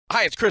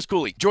Hi, it's Chris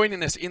Cooley.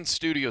 Joining us in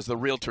studio is the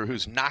realtor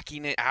who's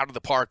knocking it out of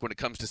the park when it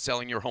comes to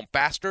selling your home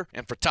faster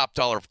and for top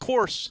dollar, of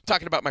course.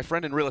 Talking about my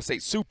friend and real estate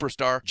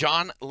superstar,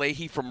 John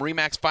Lahey from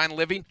RE/MAX Fine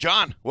Living.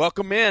 John,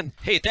 welcome in.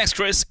 Hey, thanks,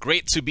 Chris.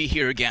 Great to be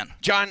here again.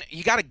 John,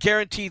 you got a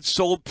guaranteed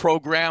sold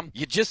program.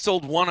 You just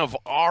sold one of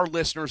our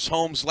listeners'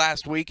 homes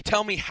last week.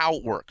 Tell me how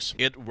it works.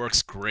 It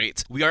works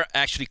great. We are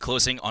actually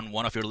closing on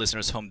one of your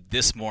listeners' home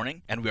this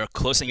morning, and we are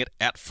closing it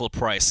at full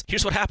price.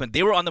 Here's what happened.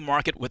 They were on the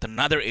market with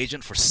another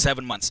agent for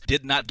 7 months,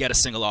 did not get a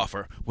single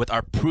offer. With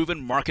our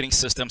proven marketing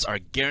systems, our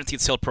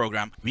guaranteed sale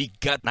program, we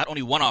got not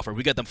only one offer,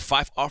 we got them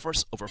 5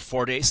 offers over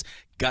 4 days,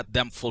 got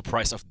them full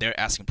price of their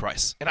asking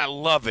price. And I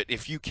love it.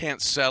 If you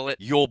can't sell it,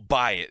 you'll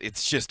buy it.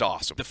 It's just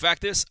awesome. The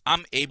fact is,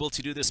 I'm able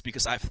to do this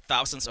because I have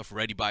thousands of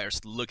ready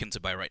buyers looking to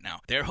buy right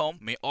now. Their home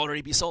may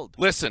already be sold.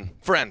 Listen,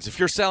 friends, if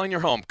you're selling your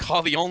home,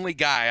 call the only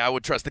guy I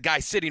would trust, the guy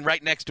sitting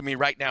right next to me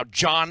right now,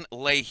 John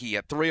Lahey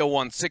at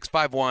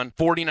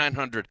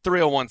 301-651-4900,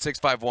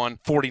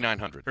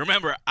 301-651-4900.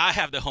 Remember, I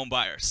have the home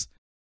buyers.